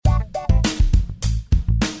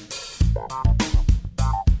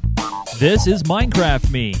This is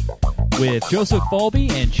Minecraft Me with Joseph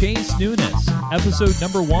Falby and Chase Nunes, episode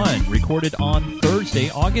number 1, recorded on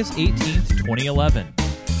Thursday, August 18th, 2011.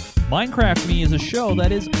 Minecraft Me is a show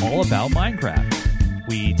that is all about Minecraft.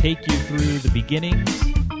 We take you through the beginnings,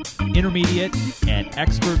 intermediate, and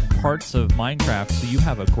expert parts of Minecraft so you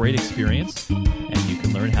have a great experience and you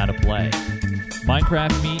can learn how to play.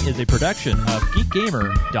 Minecraft Me is a production of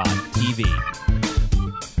GeekGamer.tv.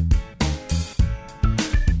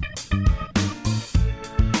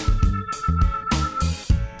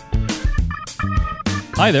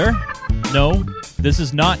 Hi there. No, this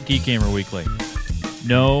is not Geek Gamer Weekly.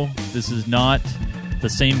 No, this is not the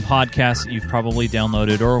same podcast that you've probably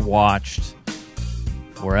downloaded or watched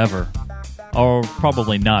forever. Or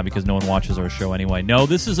probably not, because no one watches our show anyway. No,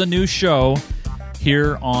 this is a new show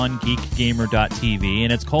here on GeekGamer.tv,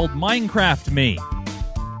 and it's called Minecraft Me.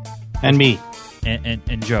 And me.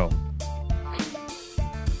 And Joe.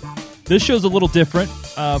 This show's a little different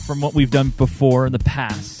from what we've done before in the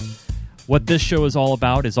past. What this show is all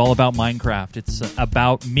about Minecraft. It's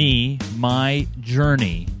about me, my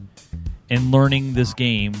journey in learning this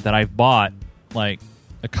game that I've bought like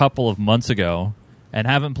a couple of months ago and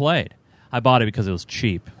haven't played. I bought it because it was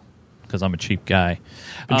cheap, because I'm a cheap guy.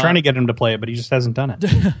 Been trying to get him to play it, but he just hasn't done it.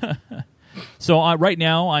 So right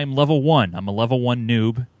now, I'm level 1. I'm a level 1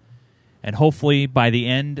 noob. And hopefully by the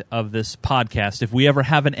end of this podcast, if we ever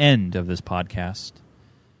have an end of this podcast,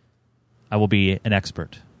 I will be an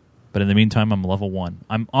expert. But in the meantime, I'm level 1.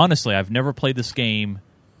 I've never played this game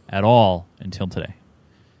at all until today.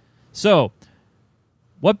 So,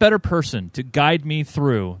 what better person to guide me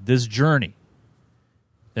through this journey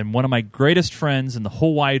than one of my greatest friends in the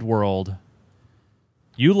whole wide world?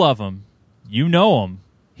 You love him. You know him.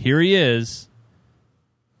 Here he is.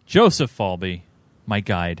 Joseph Falby, my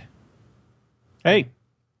guide. Hey.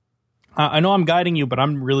 I know I'm guiding you, but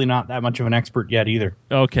I'm really not that much of an expert yet either.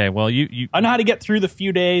 Okay, well, you I know how to get through the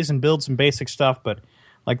few days and build some basic stuff, but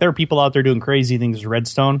like there are people out there doing crazy things with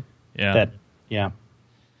Redstone. Yeah.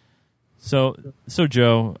 So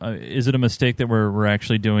Joe, is it a mistake that we're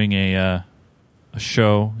actually doing a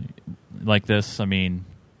show like this? I mean,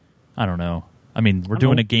 I don't know. I mean, we're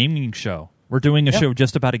doing a gaming show. We're doing a show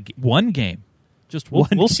just about one game. Just one.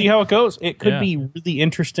 We'll see how it goes. It could be really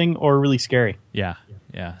interesting or really scary. Yeah.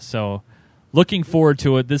 So, looking forward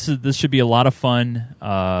to it. This should be a lot of fun.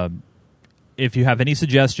 If you have any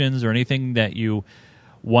suggestions or anything that you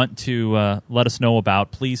want to let us know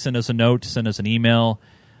about, please send us a note, send us an email,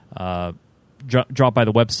 drop by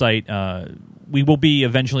the website. We will be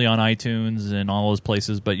eventually on iTunes and all those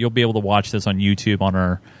places, but you'll be able to watch this on YouTube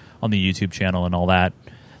on the YouTube channel and all that.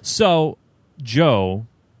 So, Joe,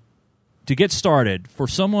 to get started, for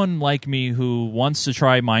someone like me who wants to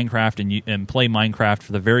try Minecraft and play Minecraft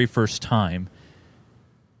for the very first time,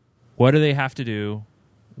 what do they have to do?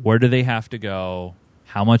 Where do they have to go?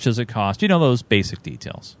 How much does it cost? You know, those basic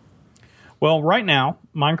details. Well, right now,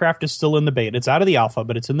 Minecraft is still in the beta. It's out of the alpha,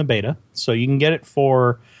 but it's in the beta. So you can get it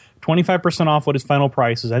for 25% off what his final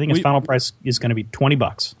price is. I think his final price is going to be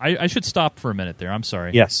 $20. I should stop for a minute there. I'm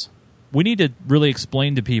sorry. Yes. We need to really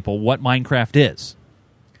explain to people what Minecraft is.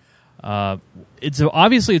 It's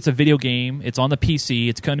a video game. It's on the PC.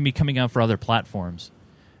 It's going to be coming out for other platforms.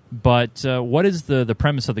 But what is the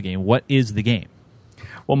premise of the game? What is the game?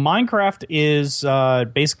 Well, Minecraft is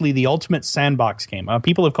basically the ultimate sandbox game.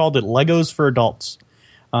 People have called it Legos for adults.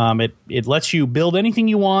 It lets you build anything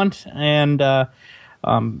you want, and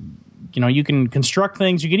you can construct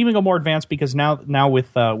things. You can even go more advanced because now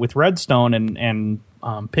with Redstone and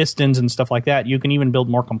pistons and stuff like that, you can even build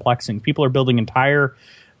more complex things. People are building entire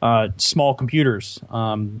small computers,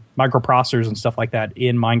 microprocessors and stuff like that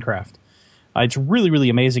in Minecraft. It's really, really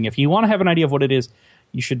amazing. If you want to have an idea of what it is,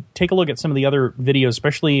 you should take a look at some of the other videos,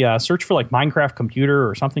 especially search for like Minecraft computer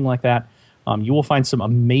or something like that. You will find some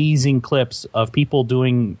amazing clips of people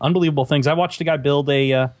doing unbelievable things. I watched a guy build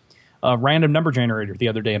a random number generator the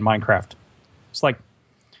other day in Minecraft. It's like,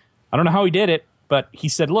 I don't know how he did it, but he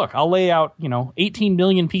said, look, I'll lay out 18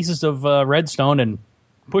 million pieces of redstone and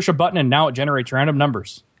push a button and now it generates random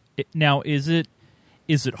numbers. Now, is it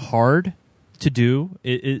hard to do?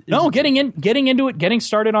 No, getting into it, getting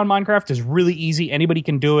started on Minecraft is really easy. Anybody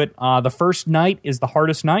can do it. The first night is the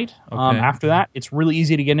hardest night. Okay. After that, it's really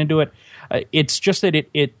easy to get into it. It's just that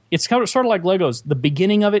it's kind of sort of like Legos. The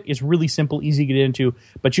beginning of it is really simple, easy to get into,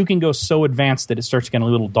 but you can go so advanced that it starts getting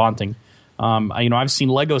a little daunting. I've seen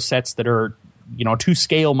Lego sets that are 2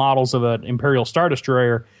 scale models of an Imperial Star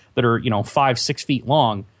Destroyer that are 5-6 feet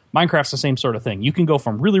long. Minecraft's the same sort of thing. You can go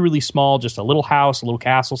from really, really small, just a little house, a little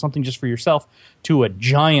castle, something just for yourself, to a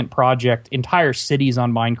giant project, entire cities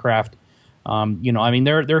on Minecraft. I mean,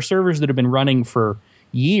 there are servers that have been running for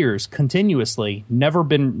years continuously, never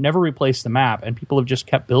replaced the map, and people have just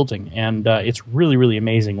kept building, and it's really, really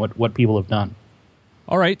amazing what people have done.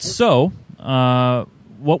 All right, so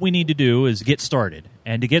what we need to do is get started,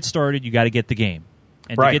 and to get started, you got to get the game,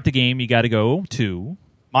 and to get the game, you got to go to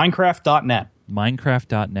Minecraft.net.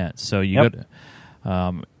 Minecraft.net. So you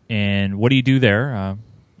go, and what do you do there?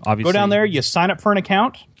 Obviously, go down there, you sign up for an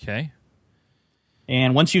account. Okay.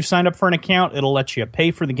 And once you've signed up for an account, it'll let you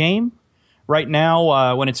pay for the game. Right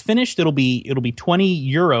now, when it's finished, it'll be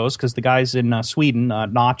 20 euros because the guy's in Sweden.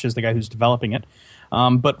 Notch is the guy who's developing it.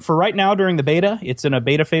 But for right now, during the beta, it's in a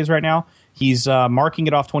beta phase right now. He's marking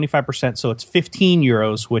it off 25%, so it's 15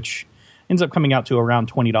 euros, which ends up coming out to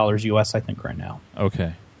around $20 US, I think, right now.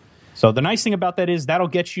 Okay. So the nice thing about that is that'll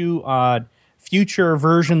get you future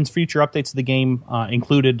versions, future updates of the game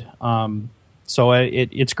included. So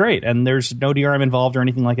it's great, and there's no DRM involved or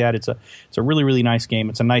anything like that. It's a really, really nice game.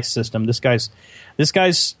 It's a nice system. This guy's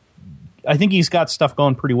I think he's got stuff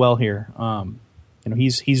going pretty well here.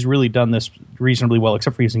 He's really done this reasonably well,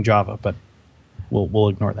 except for using Java, but we'll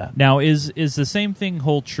ignore that. Now, is the same thing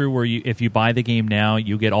hold true where if you buy the game now,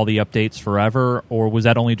 you get all the updates forever, or was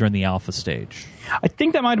that only during the alpha stage? I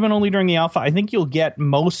think that might have been only during the alpha. I think you'll get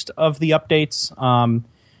most of the updates.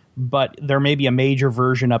 But there may be a major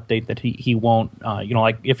version update that he won't,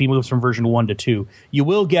 like if he moves from version 1 to 2. You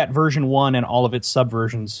will get version 1 and all of its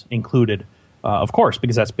subversions included, of course,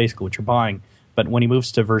 because that's basically what you're buying. But when he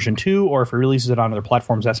moves to version 2, or if he releases it on other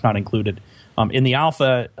platforms, that's not included. In the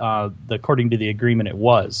alpha, according to the agreement, it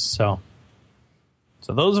was. So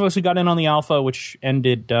those of us who got in on the alpha, which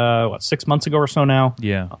ended, 6 months ago or so now?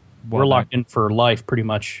 Yeah. We're locked in for life, pretty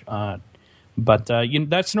much. But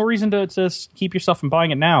that's no reason to keep yourself from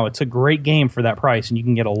buying it now. It's a great game for that price, and you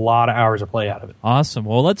can get a lot of hours of play out of it. Awesome.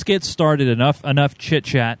 Well, let's get started. Enough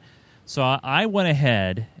chit-chat. So I went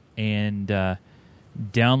ahead and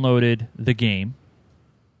downloaded the game,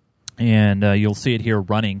 and you'll see it here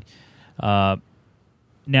running. Now,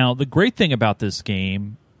 the great thing about this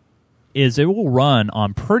game is it will run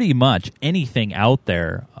on pretty much anything out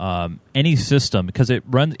there, any system, because it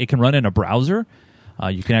can run in a browser.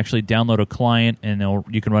 You can actually download a client, and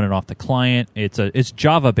you can run it off the client. It's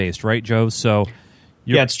Java based, right, Joe? So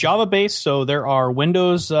it's Java based. So there are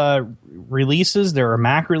Windows releases, there are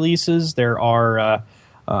Mac releases, there's a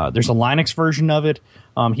Linux version of it.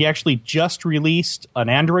 He actually just released an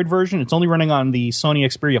Android version. It's only running on the Sony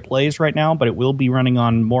Xperia Plays right now, but it will be running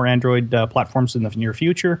on more Android platforms in the near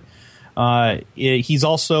future. He's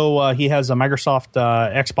also he has a Microsoft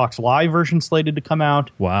Xbox Live version slated to come out.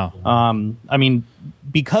 Wow. I mean,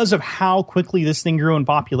 because of how quickly this thing grew in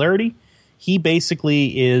popularity, he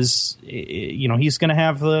basically is, he's going to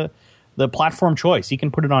have the platform choice. He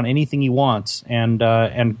can put it on anything he wants, and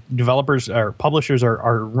developers or publishers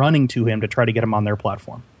are running to him to try to get him on their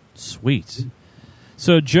platform. Sweet.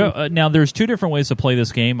 So, Joe, now there's two different ways to play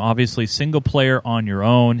this game. Obviously, single player on your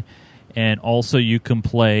own, and also you can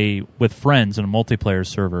play with friends in a multiplayer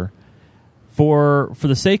server. For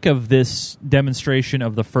the sake of this demonstration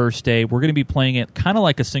of the first day, we're going to be playing it kind of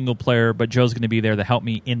like a single player, but Joe's going to be there to help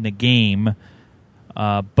me in the game.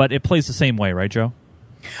 But it plays the same way, right, Joe?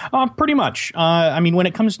 Pretty much. I mean, when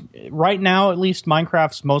it comes right now, at least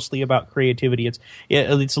Minecraft's mostly about creativity.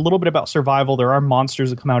 It's a little bit about survival. There are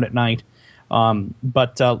monsters that come out at night.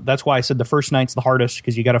 But that's why I said the first night's the hardest,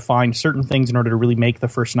 because you got to find certain things in order to really make the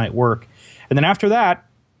first night work. And then after that,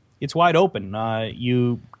 it's wide open.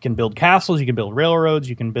 You can build castles, you can build railroads,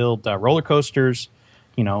 you can build roller coasters.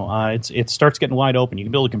 It starts getting wide open. You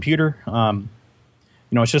can build a computer.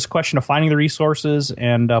 It's just a question of finding the resources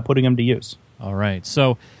and putting them to use. All right.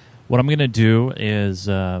 So what I'm going to do is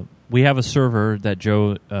we have a server that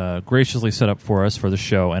Joe graciously set up for us for the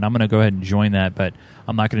show, and I'm going to go ahead and join that, but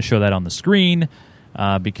I'm not going to show that on the screen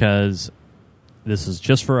because this is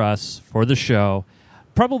just for us, for the show.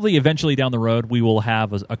 Probably eventually down the road, we will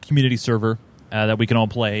have a community server that we can all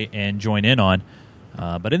play and join in on.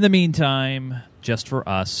 But in the meantime, just for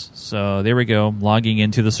us. So there we go, logging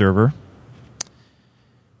into the server.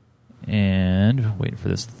 And waiting for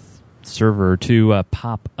this server to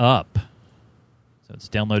pop up. So it's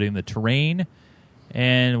downloading the terrain.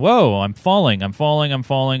 And whoa, I'm falling.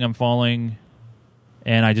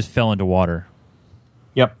 And I just fell into water.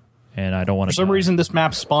 Yep. And I don't want to. For some reason, this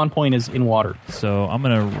map's spawn point is in water. So I'm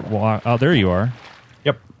going to walk. Oh, there you are.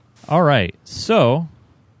 Yep. All right. So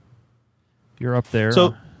you're up there.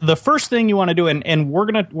 So the first thing you want to do, and we're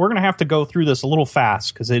gonna have to go through this a little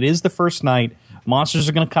fast because it is the first night. Monsters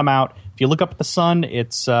are going to come out. If you look up at the sun,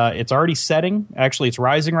 it's already setting. Actually, it's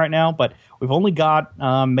rising right now, but we've only got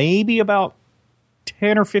maybe about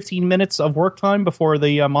 10 or 15 minutes of work time before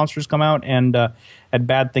the monsters come out and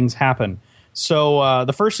bad things happen. So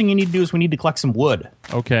the first thing you need to do is we need to collect some wood.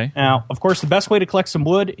 Okay. Now, of course, the best way to collect some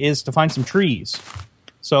wood is to find some trees.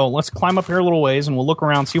 So let's climb up here a little ways, and we'll look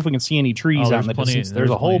around, see if we can see any trees out in the distance.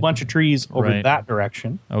 There's a whole bunch of trees over that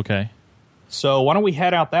direction. Okay. So why don't we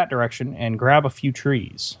head out that direction and grab a few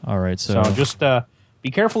trees? All right. So just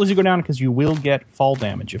be careful as you go down because you will get fall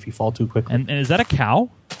damage if you fall too quickly. And is that a cow?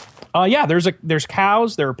 Yeah, there's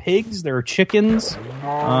cows, there are pigs, there are chickens,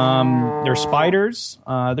 there's spiders.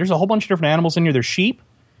 There's a whole bunch of different animals in here. There's sheep.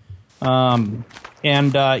 And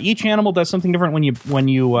each animal does something different when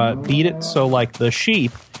you beat it. So, like the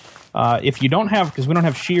sheep, if you don't have, because we don't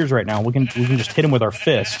have shears right now, we can just hit them with our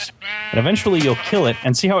fists, and eventually you'll kill it.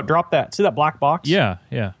 And see how it dropped that? See that black box? Yeah.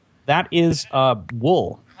 That is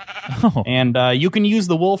wool. Oh. And you can use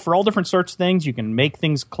the wool for all different sorts of things. You can make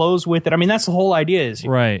things clothes with it. I mean, that's the whole idea.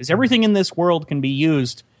 Is everything in this world can be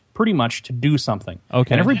used pretty much to do something.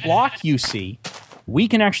 Okay. And every block you see, we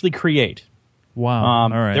can actually create. Wow. All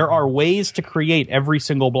right. There are ways to create every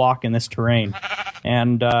single block in this terrain,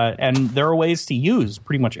 and there are ways to use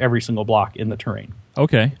pretty much every single block in the terrain.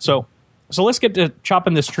 Okay. So let's get to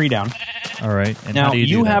chopping this tree down. All right. And now how do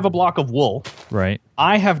you have a block of wool. Right.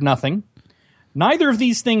 I have nothing. Neither of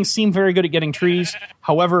these things seem very good at getting trees.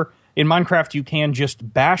 However, in Minecraft, you can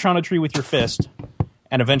just bash on a tree with your fist,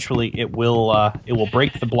 and eventually it will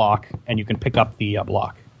break the block, and you can pick up the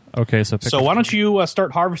block. Okay, so why don't you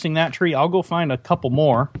start harvesting that tree? I'll go find a couple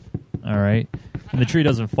more. All right. And the tree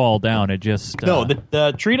doesn't fall down. It just... No,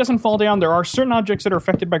 the tree doesn't fall down. There are certain objects that are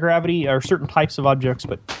affected by gravity, or certain types of objects,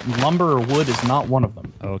 but lumber or wood is not one of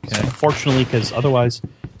them. Okay. So, fortunately, because otherwise,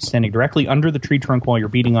 standing directly under the tree trunk while you're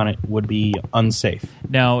beating on it would be unsafe.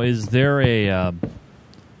 Now, is there a...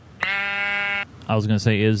 I was going to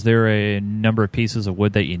say, is there a number of pieces of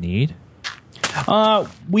wood that you need?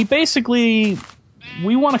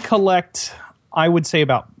 We want to collect, I would say,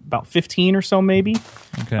 about 15 or so, maybe.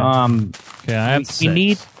 Okay. Okay, I have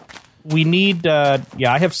 6. We need, I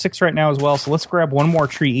have 6 right now as well, so let's grab one more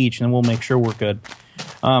tree each, and then we'll make sure we're good.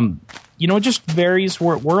 It just varies.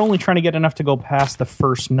 We're only trying to get enough to go past the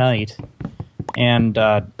first night. And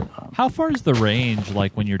how far is the range,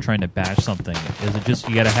 like, when you're trying to bash something? Is it just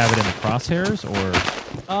you got to have it in the crosshairs,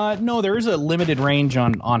 or...? No, there is a limited range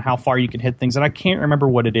on how far you can hit things, and I can't remember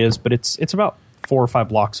what it is, but it's about 4 or 5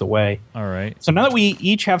 blocks away. All right. So now that we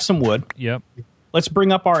each have some wood, yep, let's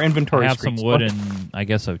bring up our inventory. I have some wood and I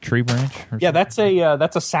guess a tree branch. Yeah, that's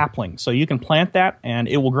a sapling. So you can plant that, and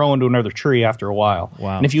it will grow into another tree after a while.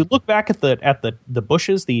 Wow. And if you look back at the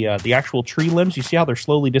bushes, the actual tree limbs, you see how they're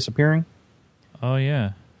slowly disappearing. Oh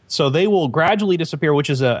yeah. So they will gradually disappear, which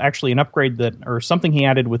is actually an upgrade or something he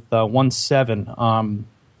added with 1.7.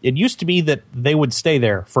 It used to be that they would stay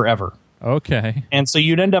there forever. Okay. And so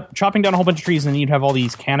you'd end up chopping down a whole bunch of trees, and then you'd have all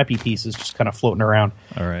these canopy pieces just kind of floating around.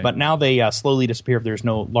 All right. But now they slowly disappear if there's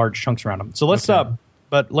no large chunks around them. So let's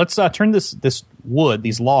turn this wood,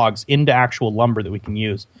 these logs, into actual lumber that we can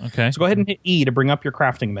use. Okay. So go ahead and hit E to bring up your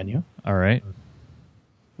crafting menu. All right.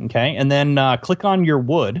 Okay, and then click on your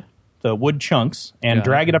wood, the wood chunks, and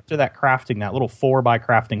drag it up to that little 4x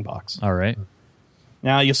crafting box. All right.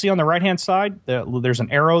 Now you'll see on the right-hand side, there's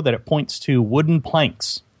an arrow that it points to wooden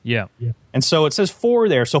planks. Yeah. And so it says 4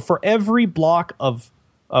 there. So for every block of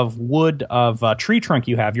wood, of tree trunk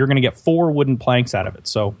you have, you're going to get 4 wooden planks out of it.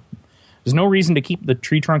 So there's no reason to keep the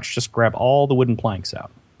tree trunks. Just grab all the wooden planks out.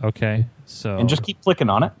 Okay. So and just keep clicking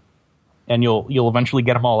on it, and you'll eventually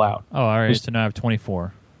get them all out. Oh, all right. So now I have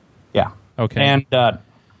 24. Yeah. Okay. And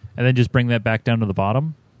then just bring that back down to the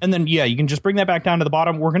bottom? And then, you can just bring that back down to the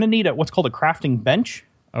bottom. We're going to need what's called a crafting bench.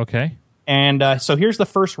 Okay. And so here's the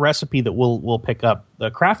first recipe that we'll pick up.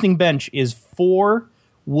 The crafting bench is 4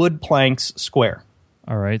 wood planks square.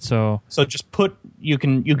 All right, so just you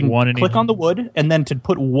can one click on the wood, and then to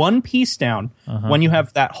put one piece down, when you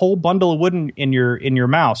have that whole bundle of wood in your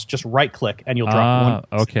mouse, just right click and you'll drop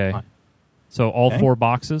one. Okay. So all 4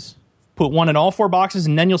 boxes? Put one in all 4 boxes,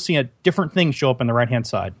 and then you'll see a different thing show up on the right-hand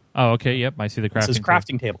side. Oh, okay, yep, I see the crafting table. It says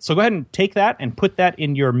crafting table. So go ahead and take that and put that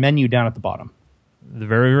in your menu down at the bottom. The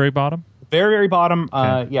very, very bottom? Very, very bottom.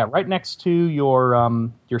 Okay. Right next to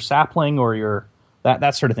your sapling or your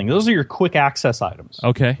that sort of thing. Those are your quick access items.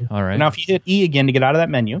 Okay, all right. Now, if you hit E again to get out of that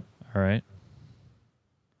menu. All right.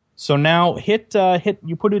 So now hit.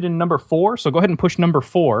 You put it in number 4. So go ahead and push number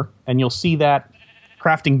 4, and you'll see that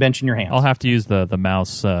crafting bench in your hands. I'll have to use the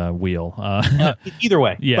mouse wheel. Either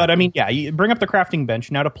way. Yeah. But I mean, you bring up the crafting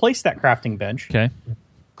bench. Now to place that crafting bench, okay,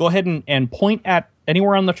 go ahead and point at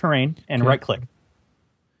anywhere on the terrain and right click.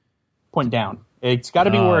 Point down. It's got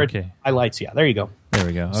to be where it highlights. Yeah, there you go. There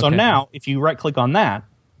we go. So Okay. now, if you right-click on that,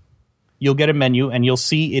 you'll get a menu, and you'll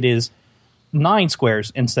see it is 9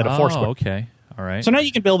 squares instead of 4 squares. Okay. All right. So now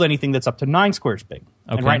you can build anything that's up to 9 squares big.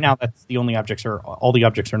 Okay. And right now, that's the only objects all the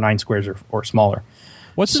objects are 9 squares or smaller.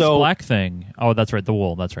 What's this black thing? Oh, that's right. The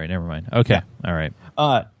wool. That's right. Never mind. Okay. Yeah. All right.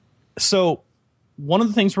 So one of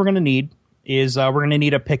the things we're going to need is we're going to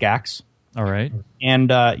need a pickaxe. All right. And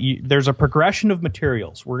there's a progression of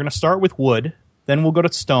materials. We're going to start with wood, then we'll go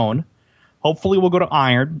to stone. Hopefully we'll go to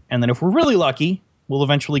iron, and then if we're really lucky, we'll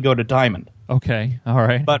eventually go to diamond. Okay. All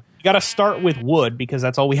right. But you got to start with wood because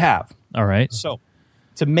that's all we have. All right. So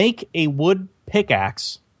to make a wood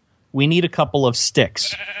pickaxe, we need a couple of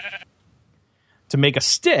sticks. To make a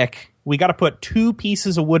stick, we got to put 2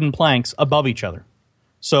 pieces of wooden planks above each other.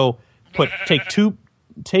 So pick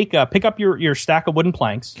up your stack of wooden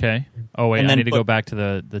planks. Okay. Oh wait, And I then need to go back to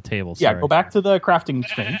the table. Yeah, Sorry. go back to the crafting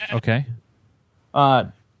screen. Okay.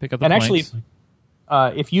 Pick up the And planks. actually,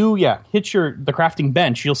 if you hit the crafting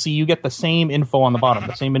bench, you'll see you get the same info on the bottom,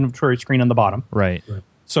 the same inventory screen on the bottom. Right.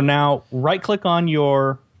 So now right-click on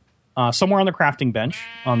your somewhere on the crafting bench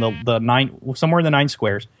on the 9 somewhere in the 9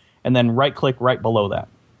 squares, and then right-click right below that.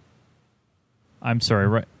 I'm sorry.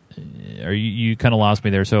 Right. Are you kind of lost me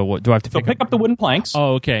there? So what do I have to So pick up the wooden planks,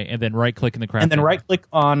 Oh, okay. And then right click in the craft. and then right-click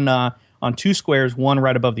on 2 squares, one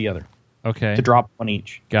right above the other, Okay. to drop one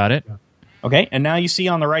each. Got it. Okay, and now you see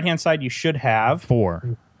on the right-hand side you should have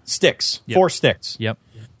 4. sticks, Yep. 4 sticks. Yep.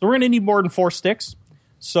 So we're going to need more than 4 sticks.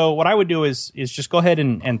 So what I would do is just go ahead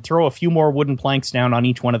and throw a few more wooden planks down on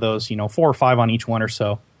each one of those, 4 or 5 on each one or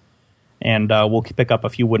so. And we'll pick up a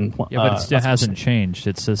few wooden planks. Yeah, but it still hasn't changed.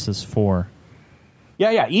 It says this 4.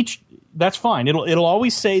 Yeah. That's fine. It'll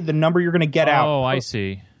always say the number you're going to get out. Oh, I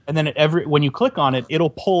see. And then when you click on it, it'll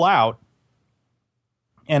pull out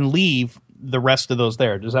and leave the rest of those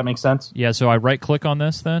there. Does that make sense? Yeah. So I right click on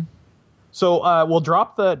this then. So we'll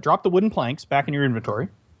drop the wooden planks back in your inventory.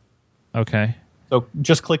 Okay. So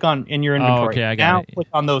just click on in your inventory. okay, I got now it. click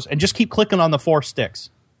on those and just keep clicking on the 4 sticks.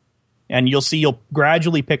 And you'll see you'll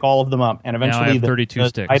gradually pick all of them up, and eventually I have 32 the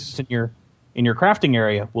sticks. items in your crafting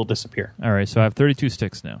area will disappear. All right. So I have 32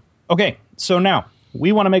 sticks now. Okay, so now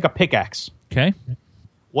we want to make a pickaxe. Okay.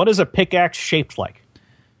 What is a pickaxe shaped like?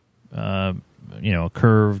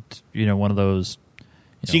 Curved. One of those.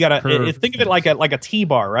 So you got to think of it like a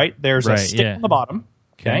T-bar, right? There's a Right, stick yeah. on the bottom,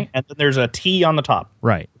 okay, and then there's a T on the top.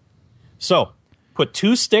 Right. So put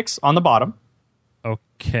 2 sticks on the bottom,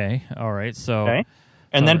 Okay. All right. So. okay,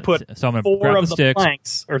 and then put so I'm gonna 4 grab of the the sticks.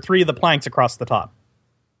 planks or 3 of the planks across the top.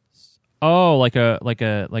 Oh, like that, and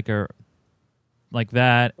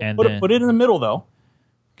then Put it in the middle though.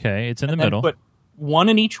 okay, it's in the And then middle. put 1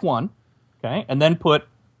 in each one, okay, and then put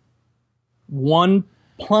 1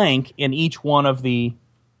 plank in each one of the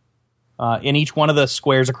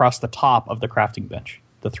squares across the top of the crafting bench.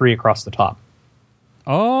 The 3 across the top.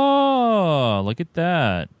 Oh, look at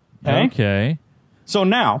that. Okay. Okay. So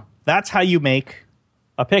now that's how you make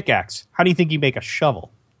a pickaxe. How do you think you make a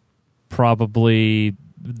shovel? Probably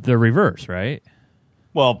the reverse, right?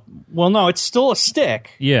 Well, no, it's still a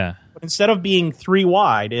stick, Yeah. but instead of being 3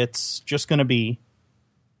 wide, it's just going to be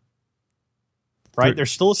right. Three-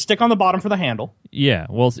 There's still a stick on the bottom for the handle. Yeah.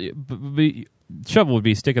 Well, shovel would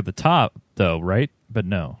be stick at the top, though, right? But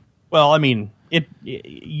no. Well, I mean,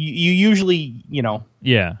 you usually,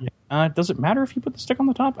 Yeah. does it matter if you put the stick on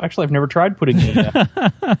the top? Actually, I've never tried putting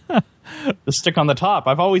the stick on the top.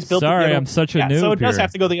 I've always built. Sorry, I'm such a noob So it does here.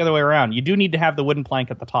 have to go the other way around. You do need to have the wooden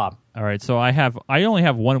plank at the top. All right. So I only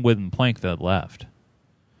have 1 wooden plank that left.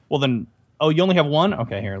 Well, then, you only have 1?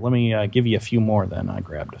 Okay, here, let me give you a few more then. I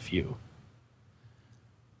grabbed a few.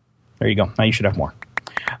 There you go. Now you should have more.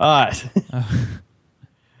 All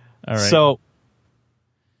right. So,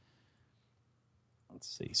 let's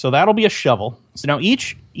see. So that'll be a shovel. So now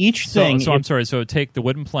each thing... So I'm sorry. So take the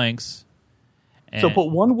wooden planks. And So put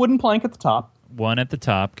 1 wooden plank at the top. 1 at the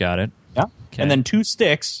top. Got it. Yeah. Okay. And then 2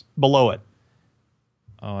 sticks below it.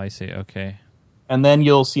 Oh, I see. Okay. And then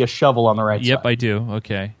you'll see a shovel on the right Yep, side. I do.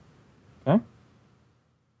 Okay. Okay.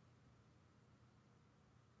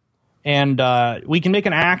 And we can make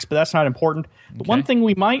an axe, but that's not important. The one thing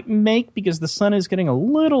we might make, because the sun is getting a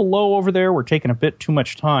little low over there, we're taking a bit too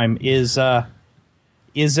much time, is a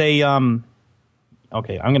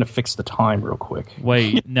okay, I'm going to fix the time real quick.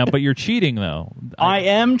 Wait. Now, but you're cheating, though. I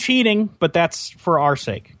am cheating, but that's for our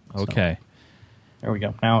sake. So, Okay. there we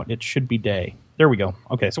go. Now it should be day. There we go.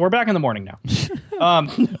 Okay, so we're back in the morning now.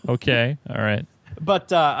 Okay. All right. But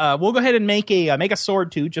we'll go ahead and make a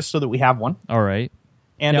sword too, just so that we have one. All right.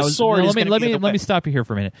 And Now, a sword now, is going to be let me stop you here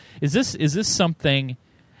for a minute. Is this something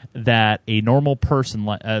that a normal person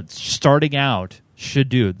starting out should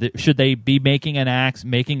do? Should they be making an axe,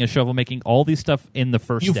 making a shovel, making all these stuff in the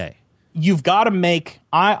first day? You've got to make.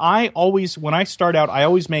 I always, when I start out, I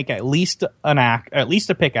always make at least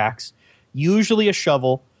a pickaxe, usually a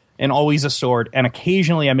shovel, and always a sword, and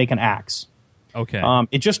occasionally I make an axe. Okay.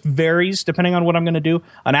 It just varies depending on what I'm going to do.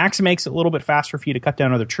 An axe makes it a little bit faster for you to cut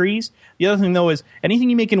down other trees. The other thing, though, is anything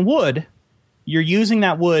you make in wood, you're using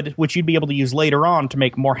that wood, which you'd be able to use later on to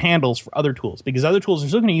make more handles for other tools. Because other tools are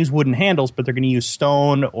still going to use wooden handles, but they're going to use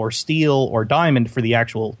stone or steel or diamond for the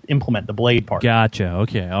actual implement, the blade part. Gotcha.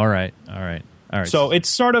 Okay. All right. So it's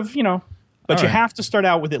sort of, but you have to start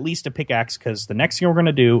out with at least a pickaxe, because the next thing we're going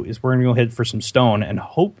to do is we're going to go head for some stone and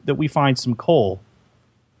hope that we find some coal,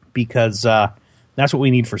 because that's what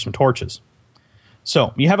we need for some torches.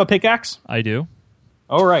 So you have a pickaxe? I do.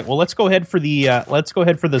 All right. Well, let's go ahead for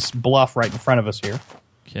this bluff right in front of us here.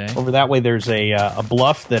 Okay. Over that way, there's a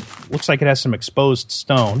bluff that looks like it has some exposed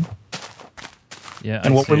stone. Yeah.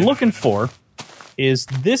 And what we're looking for is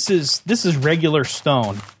this is regular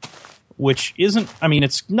stone, which isn't. I mean,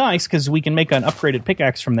 it's nice because we can make an upgraded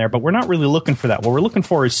pickaxe from there, but we're not really looking for that. What we're looking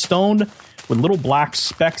for is stone with little black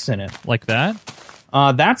specks in it. Like that?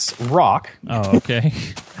 That's rock. Oh, okay.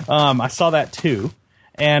 I saw that too.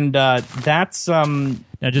 And that's now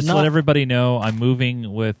just to let everybody know, I'm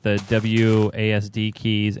moving with the WASD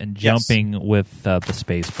keys and jumping with the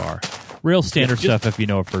space bar. Real standard stuff if you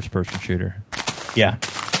know a first-person shooter. Yeah.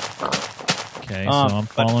 Okay, so I'm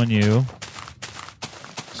following you.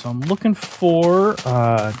 So I'm looking for.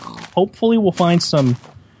 Hopefully, we'll find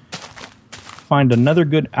another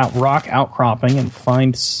good rock outcropping and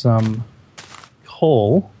find some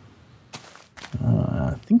coal.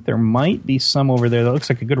 I think there might be some over there that looks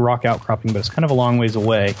like a good rock outcropping, but it's kind of a long ways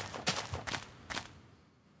away.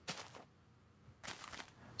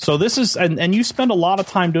 So this is, and you spend a lot of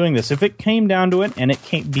time doing this. If it came down to it and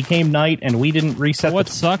it became night and we didn't reset, what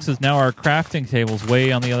sucks is now our crafting table's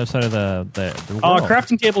way on the other side of the world.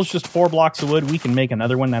 Crafting table is just 4 blocks of wood. We can make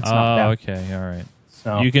another one. That's not bad. Okay, all right.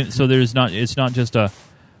 So you can. So there's not. It's not just a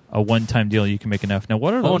one-time deal. You can make enough. Now,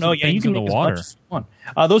 what are those things in the water?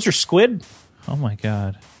 Those are squid. Oh my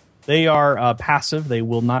god! They are passive. They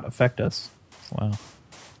will not affect us. Wow.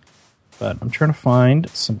 But I'm trying to find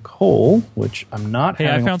some coal, which I'm not. Hey,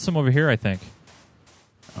 I found some over here, I think.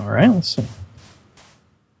 All right, let's see.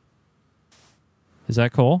 Is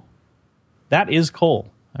that coal? That is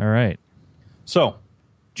coal. All right. So,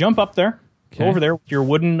 jump up there, go over there with your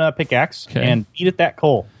wooden pickaxe, and beat at that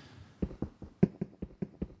coal.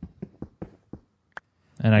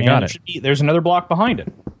 And I got it. There's another block behind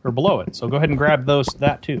it, or below it. So go ahead and grab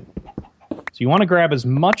that too. So you want to grab as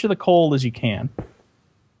much of the coal as you can.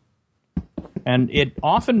 And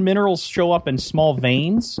often minerals show up in small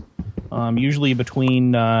veins, usually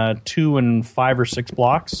between 2 and 5 or 6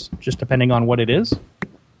 blocks, just depending on what it is.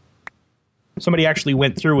 Somebody actually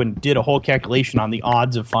went through and did a whole calculation on the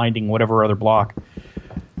odds of finding whatever other block.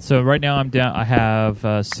 So right now I'm down. I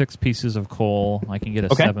have 6 pieces of coal. I can get a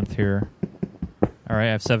 7th here. All right,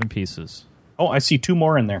 I have 7 pieces. Oh, I see 2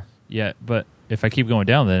 more in there. Yeah, but if I keep going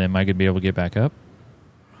down, then am I going to be able to get back up?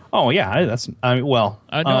 Oh yeah, that's. No,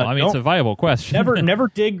 it's a viable question. never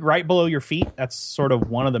dig right below your feet. That's sort of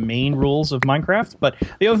one of the main rules of Minecraft. But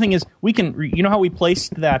the other thing is, we can. You know how we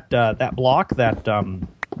placed that block, that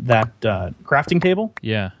crafting table?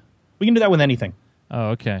 Yeah, we can do that with anything. Oh,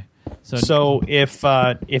 okay. So if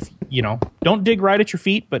don't dig right at your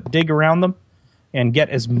feet, but dig around them, and get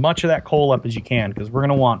as much of that coal up as you can, because we're going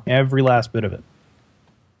to want every last bit of it.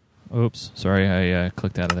 Oops, sorry, I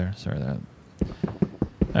clicked out of there. Sorry that.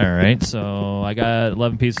 All right, so I got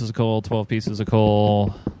 11 pieces of coal, 12 pieces of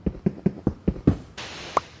coal,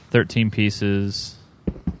 13 pieces.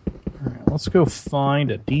 All right, let's go find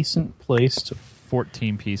a decent place to.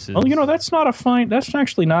 14 pieces. Well, that's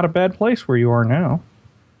actually not a bad place where you are now.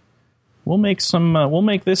 We'll make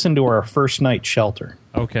this into our first night shelter.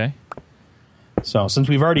 Okay. So since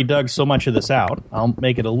we've already dug so much of this out, I'll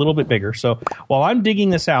make it a little bit bigger. So while I'm digging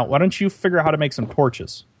this out, why don't you figure out how to make some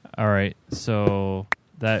torches? All right. So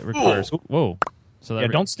that requires. Whoa. So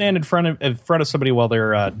that don't stand in front of somebody while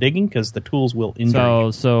they're digging, because the tools will injure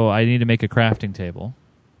you. So I need to make a crafting table.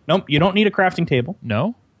 Nope, you don't need a crafting table.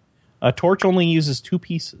 No? A torch only uses 2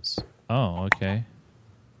 pieces. Oh, okay.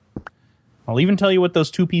 I'll even tell you what those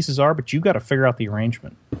 2 pieces are, but you've got to figure out the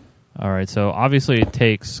arrangement. All right, so obviously it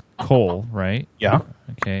takes coal, right? Yeah.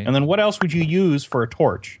 Okay. And then what else would you use for a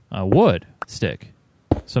torch? Wood stick.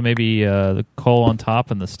 So maybe the coal on top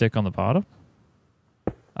and the stick on the bottom?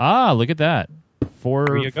 Ah, look at that.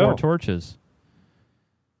 4 torches.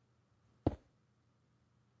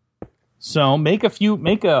 So make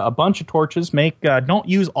a bunch of torches. Don't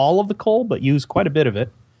use all of the coal, but use quite a bit of it.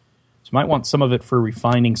 So you might want some of it for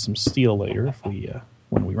refining some steel later if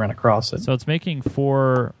when we run across it. So it's making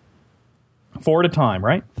 4 at a time,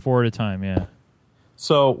 right? 4 at a time, yeah.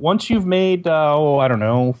 So once you've made,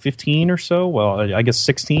 15 or so, well, I guess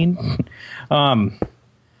 16, why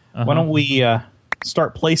don't we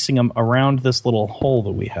start placing them around this little hole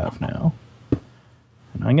that we have now.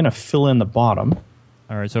 And I'm going to fill in the bottom.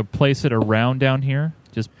 All right, so place it around down here.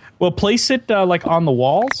 Place it like on the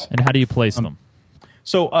walls. And how do you place them?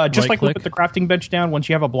 So just like we Right-click? put the crafting bench down, once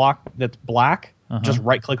you have a block that's black, just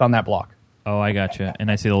right-click on that block. Oh, I gotcha.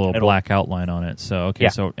 And I see the little black outline on it. So, okay,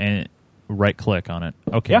 Yeah. right-click on it.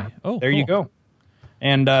 Okay. Yeah, Oh, there you go.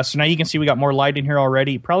 And so now you can see we got more light in here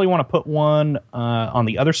already. You probably want to put one on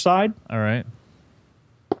the other side. All right.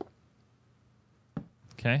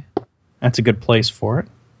 Okay. That's a good place for it.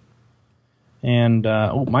 And,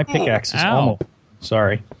 my pickaxe is Ow. almost...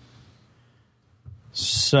 Sorry.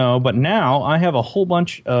 So, but now I have a whole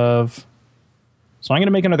bunch of... So I'm going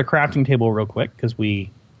to make another crafting table real quick because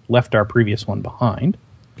we left our previous one behind.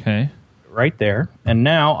 Okay. Right there. And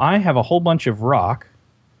now I have a whole bunch of rock,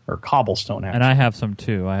 or cobblestone, actually. And I have some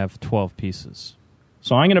too. I have 12 pieces.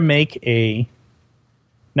 So I'm going to make a...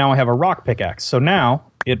 Now I have a rock pickaxe. So now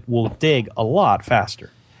it will dig a lot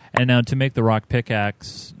faster. And now to make the rock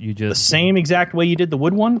pickaxe, you The just... same exact way you did the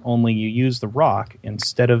wood one, only you use the rock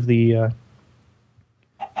instead of the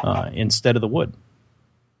wood.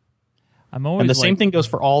 I'm always And the same thing goes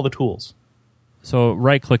for all the tools. So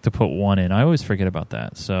right-click to put one in. I always forget about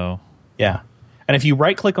that. So Yeah, and if you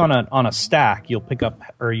right-click on a stack, you'll pick up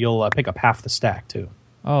half the stack too.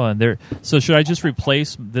 oh, and there. So should I just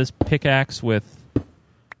replace this pickaxe with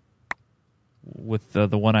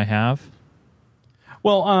the one I have?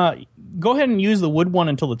 Well, go ahead and use the wood one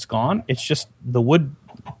until it's gone. It's just the wood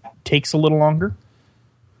takes a little longer.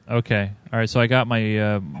 Okay. All right. So I got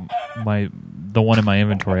my the one in my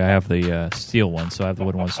inventory. I have the steel one, so I have the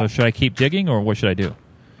wooden one. So should I keep digging, or what should I do?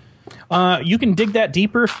 You can dig that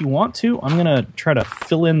deeper if you want to. I'm gonna try to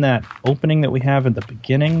fill in that opening that we have at the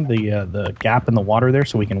beginning, the gap in the water there,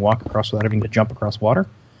 so we can walk across without having to jump across water.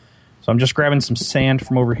 So I'm just grabbing some sand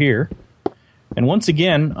from over here, and once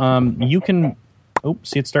again, you can. Oh,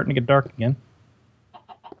 see, it's starting to get dark again.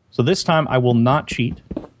 So this time I will not cheat.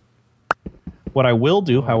 What I will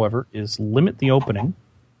do, however, is limit the opening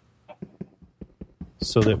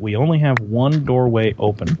so that we only have one doorway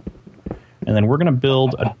open. And then we're going to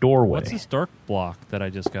build a doorway. What's this dark block that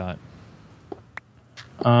I just got?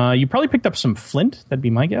 You probably picked up some flint. That'd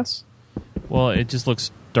be my guess. Well, it just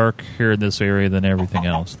looks dark here in this area than everything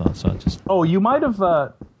else, though. So I just Oh, you might have...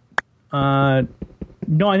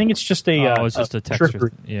 no, I think it's just a... it's just a texture.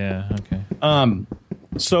 trickery. Yeah. Okay.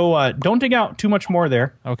 So don't dig out too much more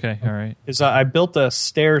there. Okay. All right. Because I built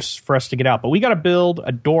stairs for us to get out. But we got to build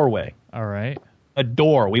a doorway. All right. A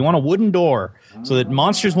door. We want a wooden door so that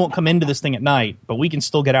monsters won't come into this thing at night, but we can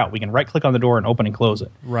still get out. We can right-click on the door and open and close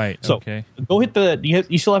it. Right. So okay. go hit the...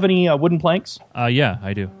 You still have any wooden planks? Yeah,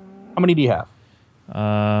 I do. How many do you have?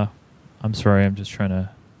 I'm sorry. I'm just trying to.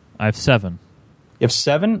 I have 7. You have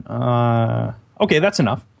 7? Okay, that's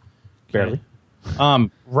enough. Barely.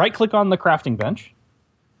 Right-click on the crafting bench.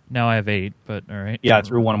 Now I have 8, but all right. Yeah, I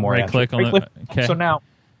threw one more. Right-click on Right-click. the. Okay. So now,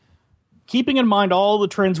 keeping in mind all the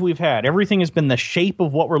trends we've had, everything has been the shape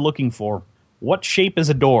of what we're looking for. What shape is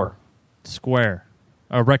a door? Square.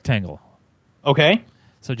 A rectangle. Okay?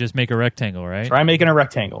 So just make a rectangle, right? Try making a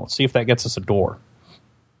rectangle. See if that gets us a door.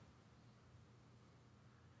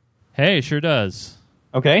 Hey, it sure does.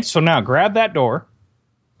 Okay, so now grab that door.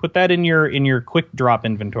 Put that in your quick drop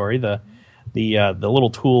inventory, the little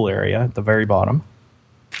tool area at the very bottom.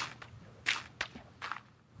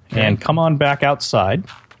 Okay. And come on back outside.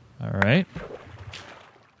 All right.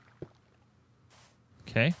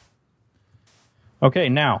 Okay. Okay,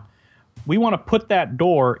 now we want to put that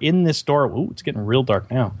door in this door. Ooh, it's getting real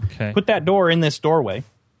dark now. Okay. Put that door in this doorway.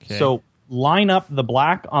 Okay. So line up the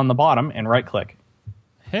black on the bottom and right click.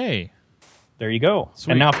 Hey. There you go.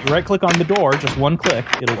 Sweet. And now if you right click on the door, just one click,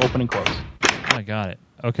 it'll open and close. I got it.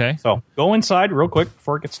 Okay. So go inside real quick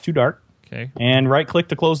before it gets too dark. Okay. And right click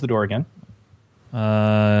to close the door again.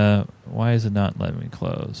 Why is it not letting me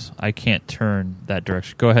close? I can't turn that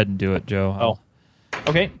direction. Go ahead and do it, Joe. Oh.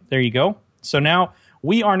 Okay, there you go. So now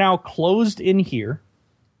we are now closed in here.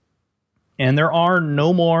 And there are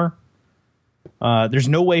no more... there's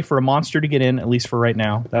no way for a monster to get in, at least for right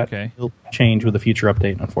now. That will change with a future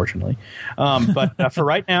update, unfortunately. But for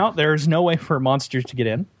right now, there's no way for monsters to get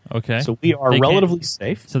in. Okay. So we are relatively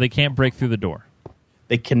safe. So they can't break through the door.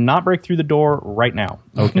 They cannot break through the door right now.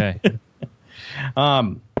 Okay.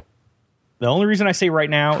 The only reason I say right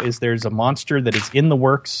now is there's a monster that is in the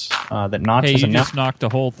works that Notch Hey, has you announced. just knocked a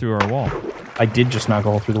hole through our wall. I did just knock a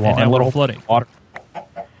hole through the wall. And now a we're little flooding. water.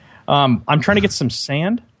 I'm trying to get some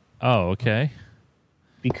sand Oh, okay.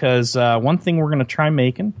 because one thing we're going to try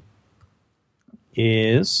making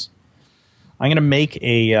is I'm going to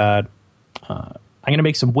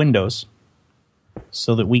make some windows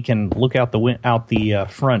so that we can look out the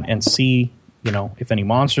front and see, if any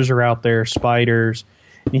monsters are out there, spiders,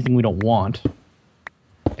 anything we don't want.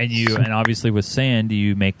 And obviously with sand,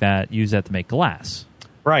 you use that to make glass.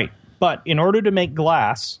 Right. But in order to make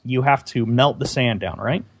glass, you have to melt the sand down,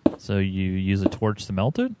 right? So you use a torch to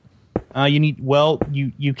melt it?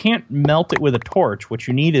 You can't melt it with a torch. What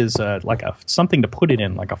you need is something to put it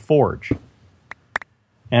in, like a forge.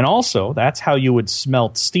 And also, that's how you would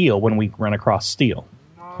smelt steel when we run across steel.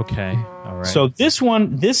 Okay, all right. So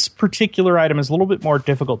this particular item is a little bit more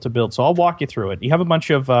difficult to build. So I'll walk you through it. You have a bunch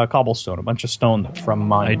of cobblestone, a bunch of stone from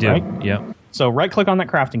mine, I do, right? yeah. So right-click on that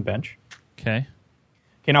crafting bench. Okay.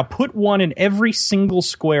 Okay, now put one in every single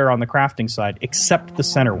square on the crafting side except the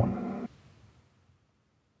center one.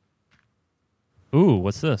 Ooh,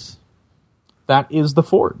 what's this? That is the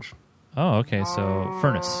forge. Oh, okay, so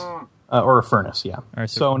furnace. Or a furnace, yeah. right,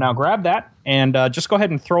 so now grab that and just go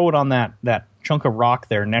ahead and throw it on that chunk of rock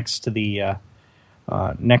there next to the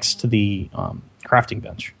crafting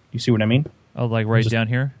bench. You see what I mean? Oh, like right down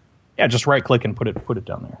here? Yeah, just right click and put it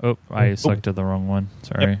down there. Oh, I selected the wrong one.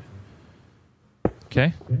 Sorry. Yep.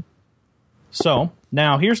 Okay. So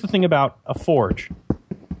now here's the thing about a forge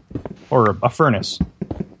or a furnace.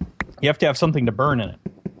 You have to have something to burn in it.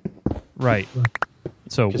 Right.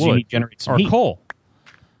 So Because you wood need to generate some or heat. coal.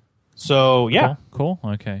 So yeah, Coal.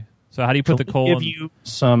 Okay. So how do you put the coal? Give you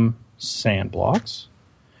some sand blocks.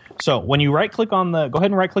 So when you go ahead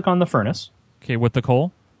and right click on the furnace. Okay, with the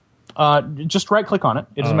coal. Just right click on it.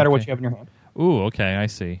 It doesn't matter what okay. you have in your hand. Ooh, okay, I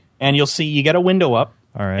see. And you'll see you get a window up.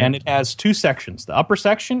 All right. And it has two sections. The upper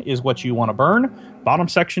section is what you want to burn. Bottom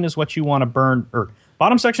section is what you want to burn. Or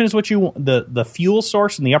bottom section is what you the fuel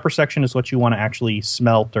source, and the upper section is what you want to actually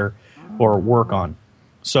smelt or work on.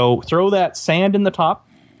 So throw that sand in the top.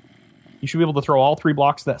 You should be able to throw all 3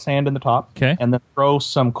 blocks of that sand in the top. Okay. And then throw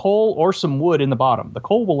some coal or some wood in the bottom. The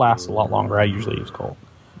coal will last a lot longer. I usually use coal.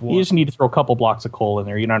 You just need to throw a couple blocks of coal in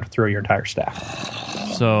there. You don't have to throw your entire stack.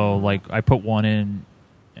 So, like, I put one in.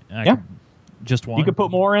 Yeah. Just one. You can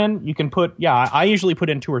put more in. You can put, I usually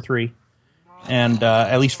put in 2 or 3. And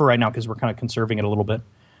at least for right now, because we're kind of conserving it a little bit.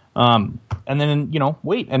 And then,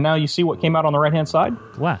 wait. And now you see what came out on the right-hand side?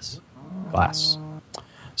 Glass.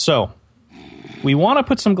 So, we want to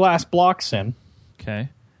put some glass blocks in. Okay.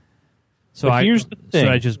 So But here's the thing.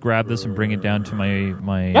 So I just grab this and bring it down to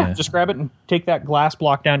my. Yeah, just grab it and take that glass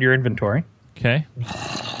block down to your inventory. Okay.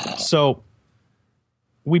 So,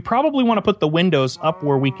 we probably want to put the windows up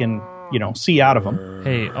where we can, see out of them.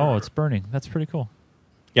 Hey, it's burning. That's pretty cool.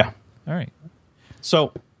 Yeah. All right.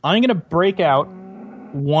 So, I'm going to break out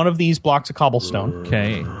one of these blocks of cobblestone.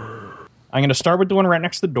 Okay. I'm going to start with the one right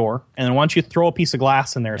next to the door, and then once you throw a piece of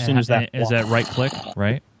glass in there, as soon as that... Is that right click,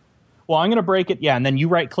 right? Well, I'm going to break it, and then you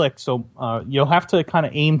right-click, so you'll have to kind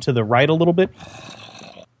of aim to the right a little bit.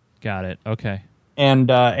 Got it. Okay.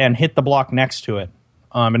 And hit the block next to it,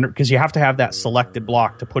 because you have to have that selected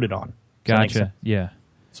block to put it on. Does that make sense? Gotcha. Yeah.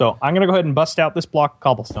 So I'm going to go ahead and bust out this block of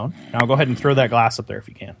cobblestone. Now go ahead and throw that glass up there if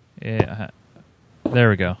you can. Yeah. There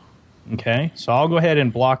we go. Okay, so I'll go ahead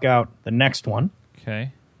and block out the next one,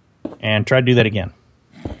 Okay. and try to do that again.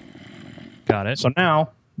 Got it. So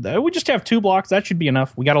now, we just have 2 blocks. That should be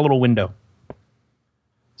enough. We got a little window.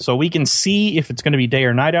 So we can see if it's going to be day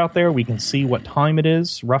or night out there. We can see what time it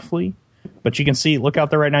is, roughly. But you can see, look out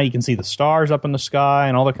there right now, you can see the stars up in the sky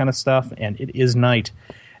and all that kind of stuff. And it is night.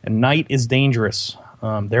 And night is dangerous.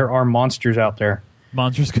 There are monsters out there.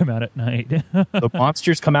 Monsters come out at night. The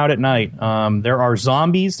monsters come out at night. There are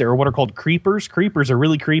zombies. There are what are called creepers. Creepers are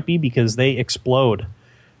really creepy because they explode.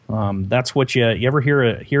 That's what you ever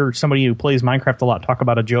hear somebody who plays Minecraft a lot talk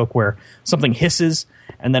about a joke where something hisses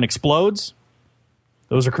and then explodes.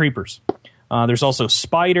 Those are creepers. There's also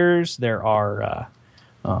spiders. There are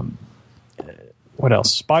what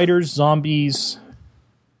else? Spiders, zombies,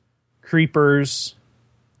 creepers.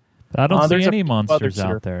 I don't see there's any a few monsters others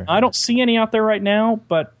here. out there. I don't see any out there right now,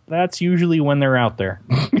 but that's usually when they're out there.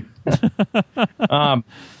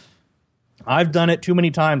 I've done it too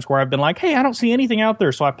many times where I've been like, hey, I don't see anything out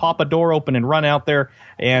there. So I pop a door open and run out there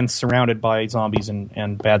and surrounded by zombies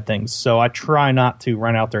and bad things. So I try not to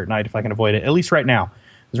run out there at night if I can avoid it, at least right now.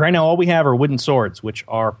 Because right now all we have are wooden swords, which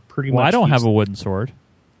are pretty much... I don't have useless. a wooden sword.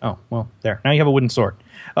 Oh, well, there. Now you have a wooden sword.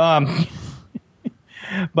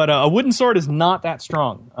 But a wooden sword is not that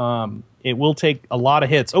strong. It will take a lot of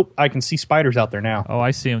hits. Oh, I can see spiders out there now. Oh,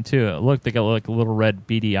 I see them too. Look, they got like little red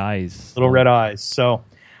beady eyes. Little red eyes. So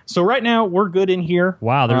right now we're good in here.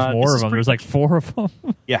 Wow, there's more of them. There's like 4 of them.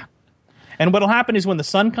 Yeah. And what'll happen is when the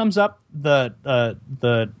sun comes up, the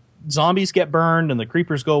zombies get burned and the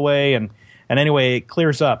creepers go away, and anyway, it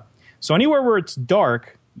clears up. So anywhere where it's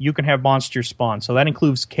dark, you can have monsters spawn. So that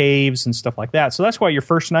includes caves and stuff like that. So that's why your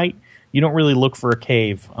first night, you don't really look for a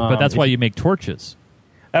cave. But that's why you make torches.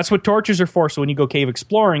 That's what torches are for. So when you go cave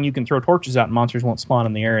exploring, you can throw torches out and monsters won't spawn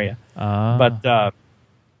in the area. But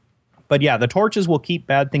yeah, the torches will keep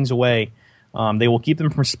bad things away. They will keep them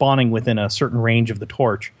from spawning within a certain range of the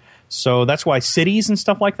torch. So that's why cities and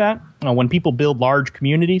stuff like that, when people build large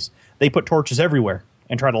communities, they put torches everywhere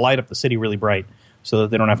and try to light up the city really bright so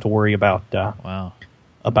that they don't have to worry about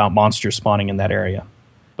monsters spawning in that area.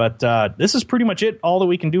 But this is pretty much it, all that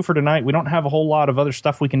we can do for tonight. We don't have a whole lot of other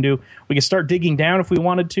stuff we can do. We can start digging down if we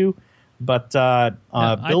wanted to, but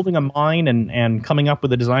building a mine and coming up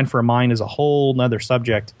with a design for a mine is a whole nother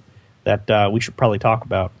subject that we should probably talk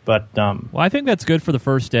about. But well, I think that's good for the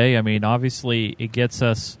first day. I mean, obviously, it gets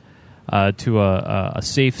us to a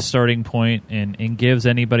safe starting point and gives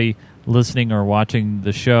anybody listening or watching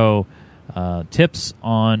the show tips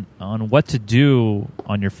on what to do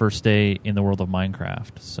on your first day in the world of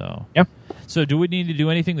Minecraft. So, yeah. So, do we need to do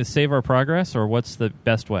anything to save our progress, or what's the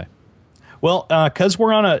best way? Well, because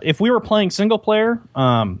we're if we were playing single player,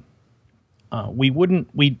 we wouldn't.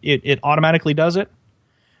 It automatically does it.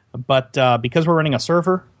 But because we're running a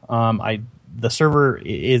server, the server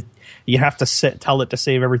is, you have to tell it to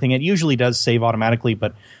save everything. It usually does save automatically,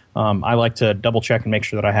 but I like to double check and make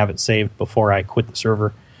sure that I have it saved before I quit the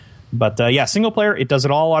server. But yeah, single player, it does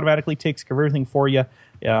it all automatically, takes care of everything for you.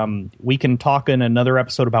 We can talk in another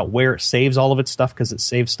episode about where it saves all of its stuff, because it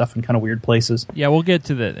saves stuff in kind of weird places. Yeah, we'll get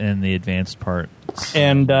to that in the advanced part.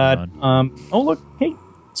 And oh look, hey,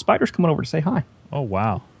 Spider's coming over to say hi. Oh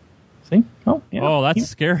wow. See? Oh yeah. Oh, that's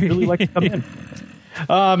scary. Really like to come in.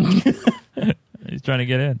 He's trying to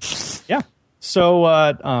get in. Yeah. So,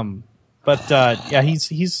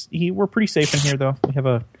 we're pretty safe in here, though. We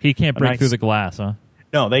have he can't break through the glass, huh?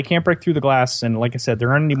 No, they can't break through the glass. And like I said,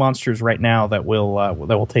 there aren't any monsters right now that will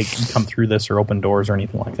come through this or open doors or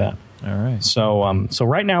anything like that. All right. So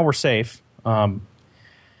right now we're safe. But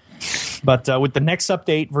with the next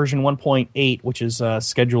update, version 1.8, which is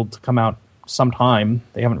scheduled to come out sometime,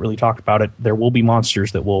 they haven't really talked about it. There will be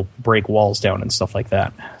monsters that will break walls down and stuff like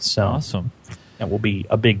that. So awesome. That will be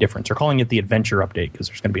a big difference. They're calling it the adventure update because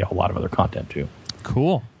there's going to be a whole lot of other content too.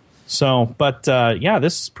 Cool. So, but yeah,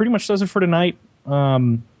 this pretty much does it for tonight.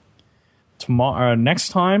 Tomorrow, next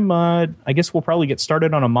time, I guess we'll probably get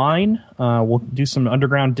started on a mine. We'll do some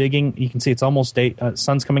underground digging. You can see it's almost day.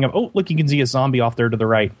 Sun's coming up. Oh, look, you can see a zombie off there to the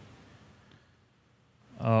right.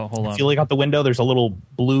 Oh, hold on. If you look out the window, there's a little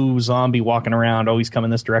blue zombie walking around. Oh, he's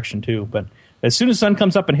coming this direction too. But as soon as the sun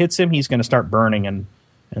comes up and hits him, he's going to start burning, and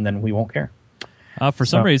then we won't care. For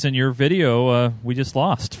some reason, your video we just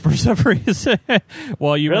lost. For some reason,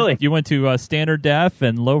 well, you went to standard def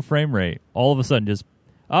and low frame rate. All of a sudden,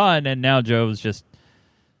 and then now Joe's just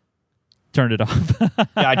turned it off.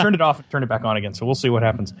 Yeah, I turned it off and turned it back on again. So we'll see what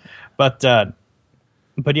happens. But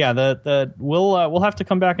yeah, we'll have to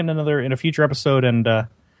come back in a future episode, and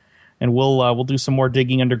we'll do some more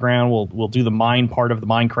digging underground. We'll do the mine part of the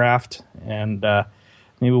Minecraft, and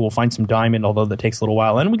maybe we'll find some diamond, although that takes a little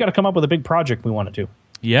while. And we got to come up with a big project we want to do.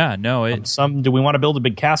 Yeah, no. Do we want to build a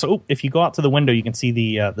big castle? Oh, if you go out to the window, you can see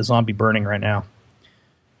the zombie burning right now.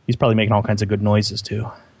 He's probably making all kinds of good noises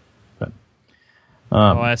too. But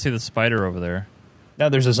I see the spider over there. Now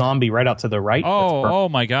there's a zombie right out to the right. Oh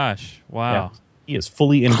my gosh! Wow. Yeah. He is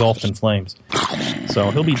fully engulfed in flames.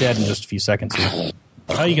 So he'll be dead in just a few seconds here.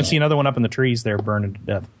 Oh, you can see another one up in the trees there burning to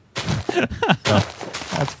death.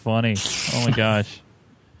 That's funny. Oh my gosh.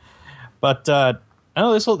 But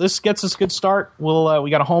this gets us a good start. We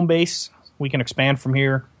got a home base. We can expand from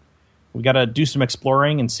here. We got to do some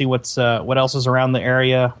exploring and see what else is around the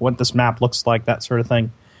area, what this map looks like, that sort of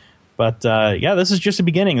thing. But yeah, this is just the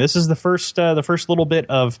beginning. This is the first little bit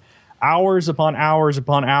of hours upon hours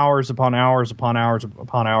upon hours upon hours upon hours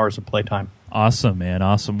upon hours of playtime. Awesome, man.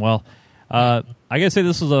 Awesome. Well, I gotta say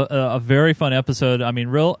this was a very fun episode. I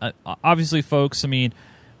mean, obviously, folks. I mean,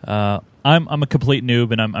 I'm a complete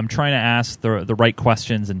noob, and I'm trying to ask the right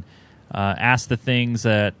questions and ask the things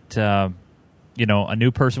that a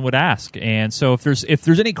new person would ask. And so if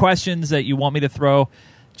there's any questions that you want me to throw,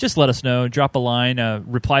 just let us know. Drop a line.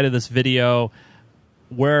 Reply to this video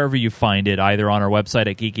wherever you find it, either on our website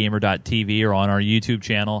at geekgamer.tv or on our YouTube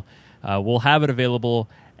channel. We'll have it available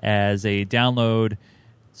as a download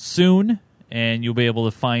soon, and you'll be able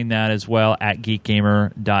to find that as well at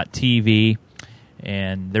geekgamer.tv.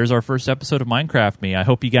 And there's our first episode of Minecraft Me. I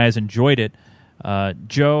hope you guys enjoyed it.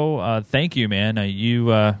 Joe, thank you, man.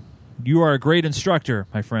 You are a great instructor,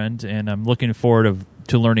 my friend, and I'm looking forward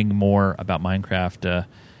to learning more about Minecraft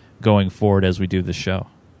going forward as we do the show.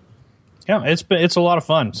 Yeah, it's a lot of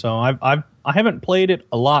fun. So I haven't played it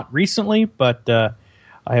a lot recently, but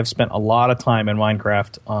I have spent a lot of time in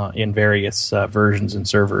Minecraft in various versions and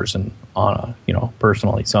servers and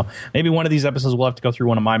personally. So maybe one of these episodes we'll have to go through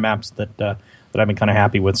one of my maps that I've been kind of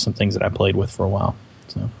happy with, some things that I played with for a while.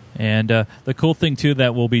 So. And the cool thing, too,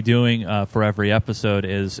 that we'll be doing for every episode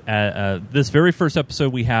is this very first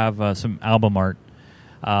episode we have some album art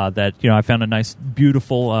that, I found a nice,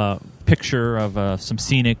 beautiful picture of some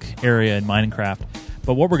scenic area in Minecraft.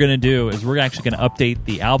 But what we're going to do is we're actually going to update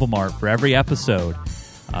the album art for every episode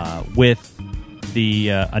with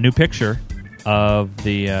a new picture of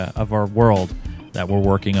our world that we're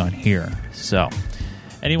working on here. So...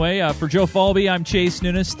 Anyway, for Joe Falby, I'm Chase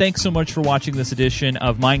Nunes. Thanks so much for watching this edition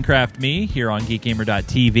of Minecraft Me here on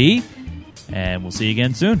GeekGamer.tv, and we'll see you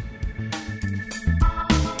again soon.